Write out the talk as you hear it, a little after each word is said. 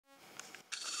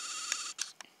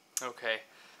Okay,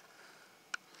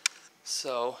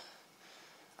 so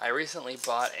I recently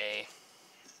bought a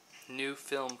new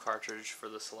film cartridge for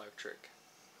the Selectric,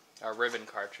 a ribbon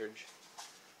cartridge,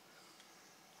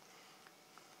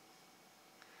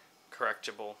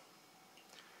 correctable,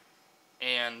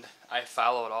 and I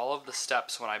followed all of the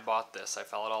steps when I bought this. I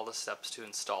followed all the steps to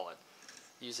install it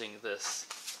using this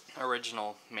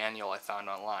original manual I found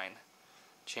online,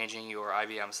 changing your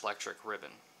IBM Selectric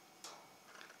ribbon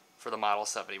for the Model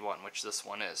 71, which this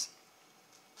one is.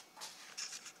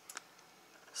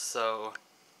 So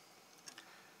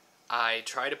I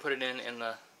tried to put it in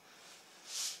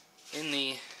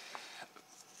the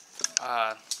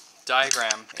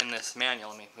diagram in this manual.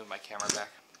 Let me move my camera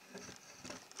back.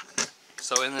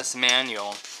 So in this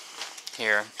manual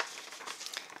here,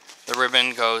 the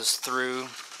ribbon goes through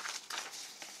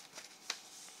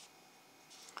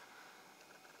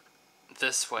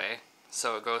this way.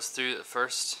 So it goes through,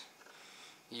 first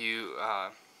you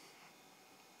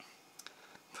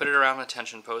put it around the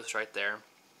tension post right there,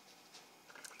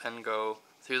 then go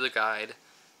through the guide,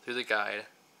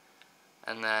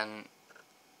 and then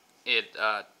it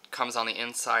comes on the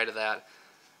inside of that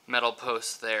metal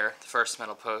post there, the first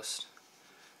metal post,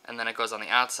 and then it goes on the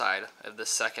outside of the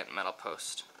second metal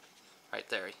post right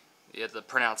there. Yeah, the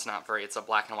printout's not very, it's a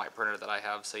black and white printer that I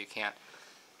have, so you can't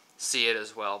see it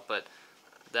as well, but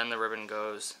then the ribbon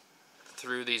goes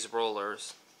through these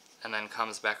rollers and then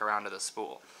comes back around to the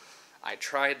spool. I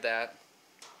tried that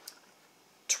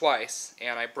twice,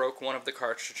 and I broke one of the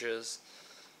cartridges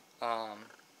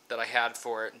that I had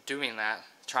for it doing that,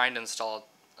 trying to install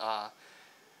it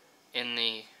in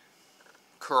the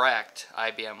correct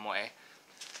IBM way.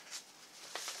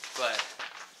 But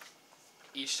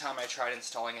each time I tried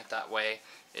installing it that way,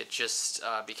 it just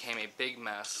became a big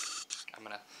mess. I'm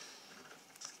going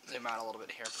to zoom out a little bit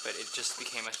here, but it just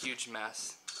became a huge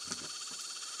mess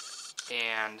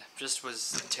and just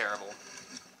was terrible.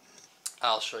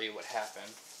 I'll show you what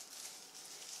happened.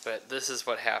 But this is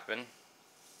what happened.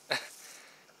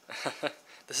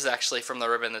 This is actually from the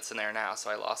ribbon that's in there now, so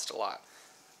I lost a lot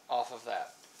off of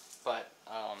that. But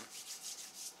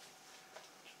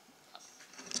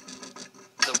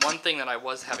the one thing that I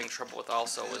was having trouble with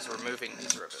also was removing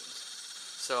these ribbons.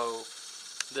 So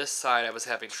this side I was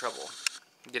having trouble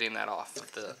getting that off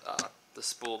of the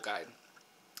spool guide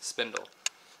spindle.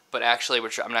 But actually,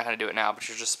 which I'm not going to do it now, but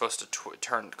you're just supposed to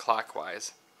turn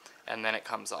clockwise, and then it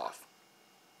comes off.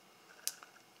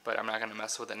 But I'm not going to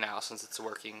mess with it now since it's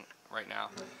working right now.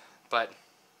 But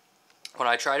when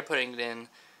I tried putting it in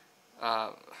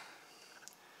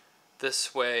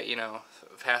this way, you know,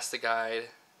 past the guide,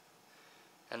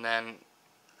 and then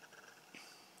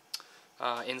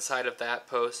inside of that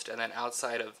post, and then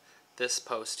outside of this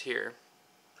post here,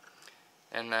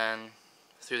 and then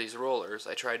through these rollers,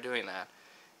 I tried doing that,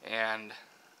 and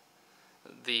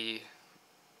the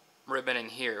ribbon in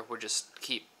here would just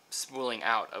keep spooling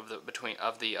out of the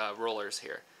rollers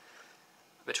here,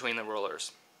 between the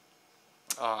rollers,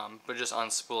 but just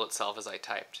unspool itself as I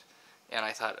typed. And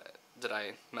I thought, did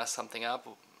I mess something up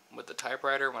with the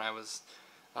typewriter when I was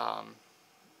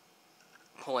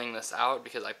pulling this out?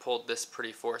 Because I pulled this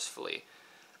pretty forcefully.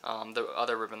 The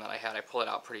other ribbon that I had, I pulled it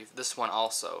out this one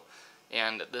also,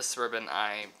 and this ribbon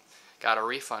I got a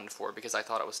refund for because I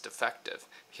thought it was defective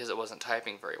because it wasn't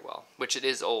typing very well, which it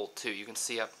is old too. You can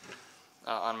see up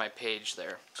on my page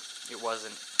there, it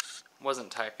wasn't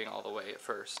typing all the way at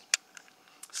first,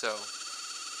 so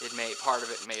part of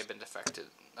it may have been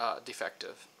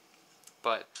defective,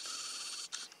 but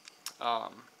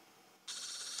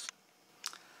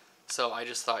so I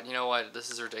just thought, you know what,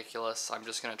 this is ridiculous. I'm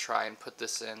just gonna try and put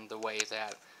this in the way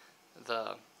that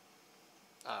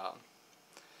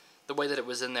the way that it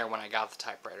was in there when I got the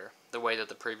typewriter, the way that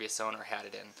the previous owner had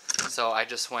it in. So I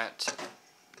just went,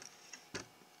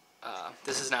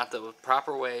 this is not the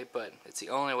proper way, but it's the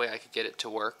only way I could get it to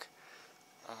work.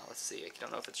 Let's see, I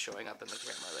don't know if it's showing up in the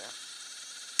camera there.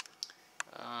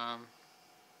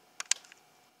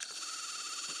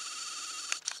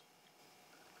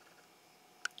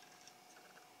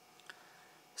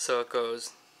 So it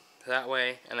goes that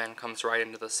way and then comes right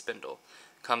into the spindle.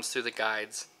 Comes through the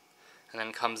guides and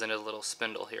then comes into the little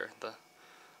spindle here, the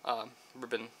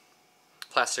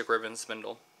plastic ribbon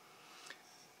spindle.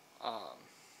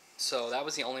 So that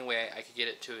was the only way I could get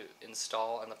it to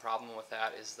install, and the problem with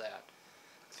that is that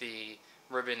the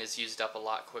ribbon is used up a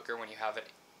lot quicker when you have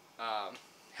it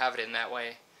in that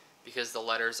way, because the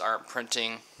letters aren't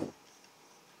printing.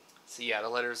 So yeah, the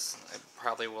letters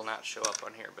probably will not show up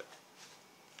on here, but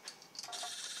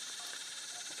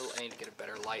I need to get a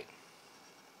better light.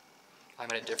 I'm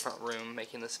in a different room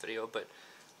making this video, but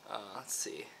let's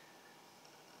see.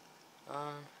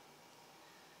 Yeah,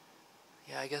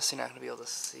 I guess you're not going to be able to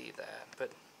see that,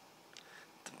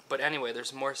 but anyway,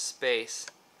 there's more space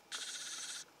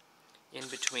in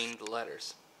between the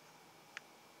letters.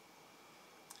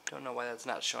 Don't know why that's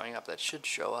not showing up. That should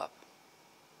show up.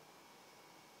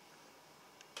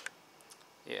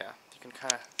 Yeah, you can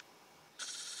kind of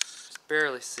just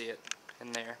barely see it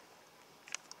in there.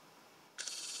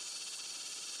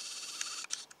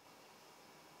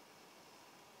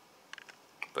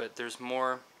 But there's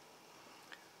more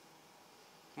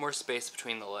space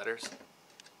between the letters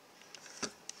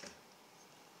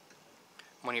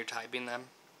when you're typing them.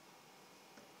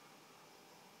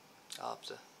 I'll have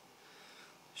to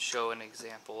show an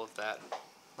example of that.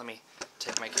 Let me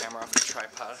take my camera off the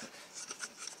tripod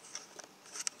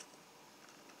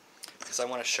because I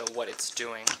want to show what it's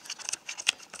doing.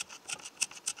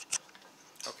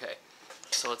 Okay,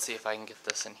 so let's see if I can get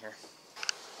this in here.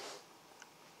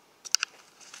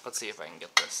 Let's see if I can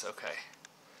get this. Okay.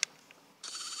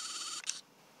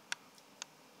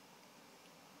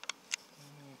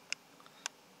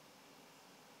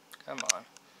 Come on.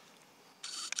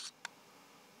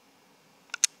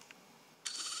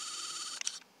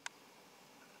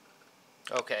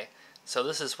 Okay, so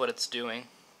this is what it's doing.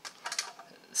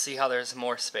 See how there's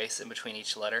more space in between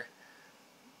each letter?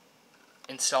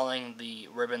 Installing the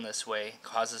ribbon this way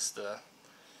causes the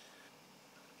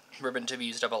ribbon to be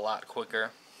used up a lot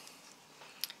quicker,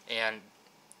 and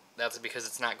that's because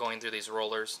it's not going through these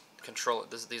rollers.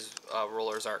 These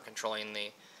rollers aren't controlling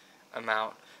the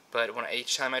amount, but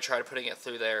each time I try putting it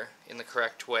through there in the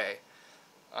correct way,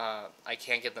 I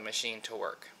can't get the machine to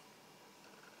work.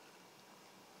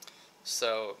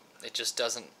 So it just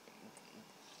doesn't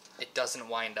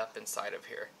wind up inside of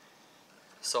here.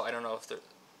 So I don't know if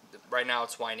right now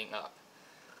it's winding up.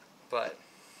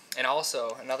 And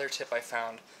also another tip I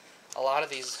found, a lot of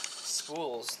these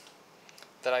spools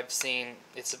that I've seen,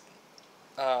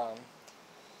 the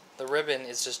ribbon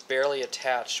is just barely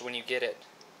attached when you get it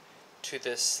to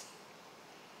this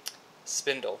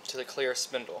spindle, to the clear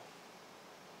spindle.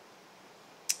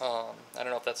 I don't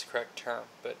know if that's the correct term,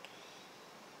 but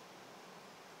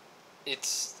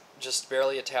it's just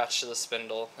barely attached to the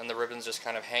spindle and the ribbon's just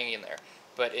kind of hanging there.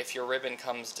 But if your ribbon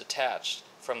comes detached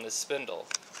from the spindle,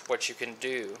 what you can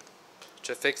do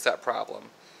to fix that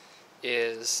problem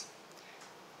is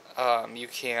you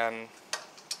can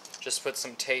just put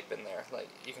some tape in there. Like,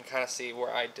 you can kind of see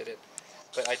where I did it,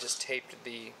 but I just taped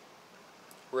the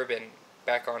ribbon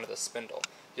back onto the spindle.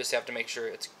 You just have to make sure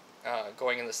it's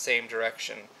going in the same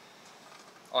direction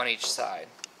on each side.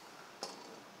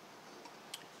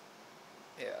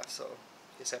 Yeah, so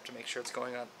you just have to make sure it's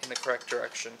going on in the correct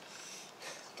direction.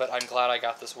 But I'm glad I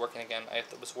got this working again. I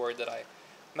was worried that I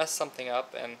messed something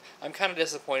up, and I'm kind of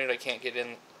disappointed I can't get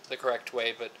in the correct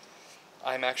way, but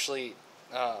I'm actually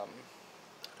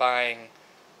buying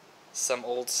some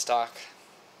old stock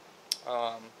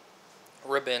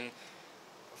ribbon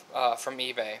from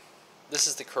eBay. This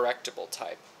is the correctable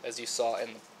type, as you saw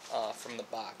in from the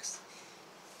box.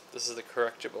 This is the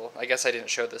correctable. I guess I didn't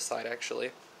show this side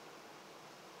actually.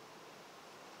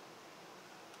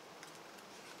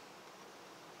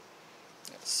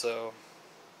 So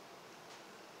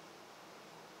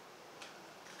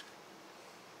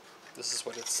this is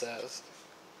what it says.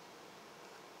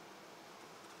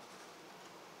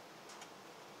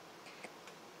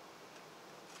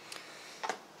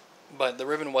 But the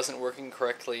ribbon wasn't working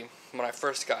correctly when I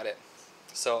first got it,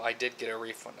 so I did get a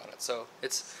refund on it. So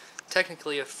it's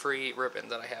technically a free ribbon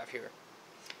that I have here.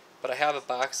 But I have a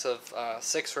box of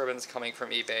 6 ribbons coming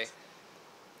from eBay.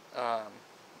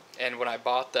 And when I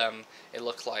bought them, it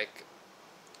looked like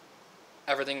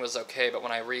everything was okay, but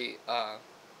when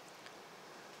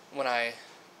I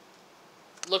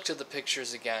looked at the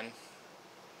pictures again,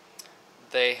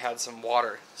 they had some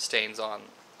water stains on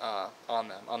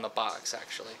them, on the box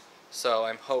actually. So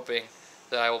I'm hoping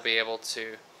that I will be able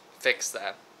to fix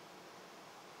that.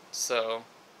 So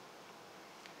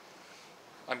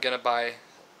I'm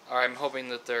hoping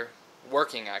that they're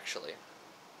working actually.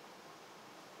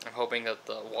 I'm hoping that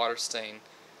the water stain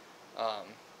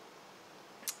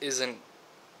isn't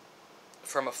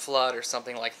from a flood or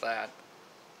something like that.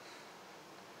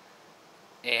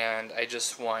 And I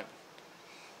just want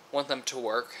them to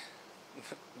work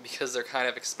because they're kind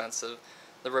of expensive.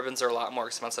 The ribbons are a lot more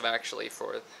expensive actually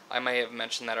I may have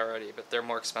mentioned that already, but they're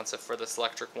more expensive for the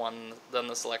Selectric 1 than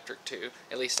the Selectric 2,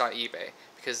 at least on eBay,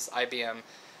 because IBM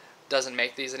doesn't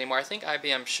make these anymore. I think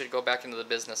IBM should go back into the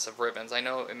business of ribbons. I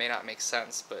know it may not make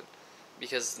sense, but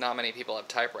because not many people have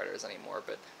typewriters anymore,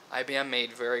 but IBM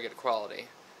made very good quality.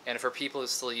 And for people who are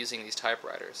still using these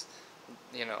typewriters,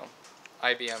 you know,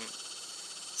 IBM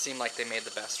seem like they made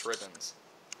the best ribbons.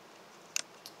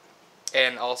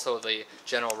 And also the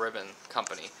General Ribbon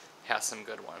Company has some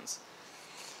good ones.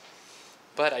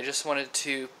 But I just wanted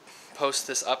to post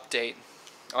this update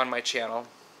on my channel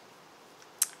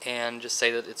and just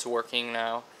say that it's working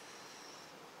now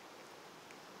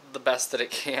the best that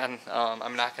it can.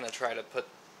 I'm not going to try to put...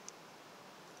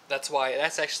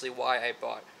 That's actually why I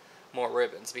bought more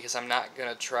ribbons, because I'm not going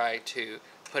to try to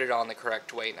put it on the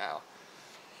correct way now.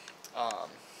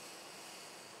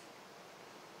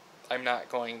 I'm not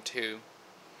going to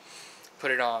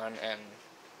put it on and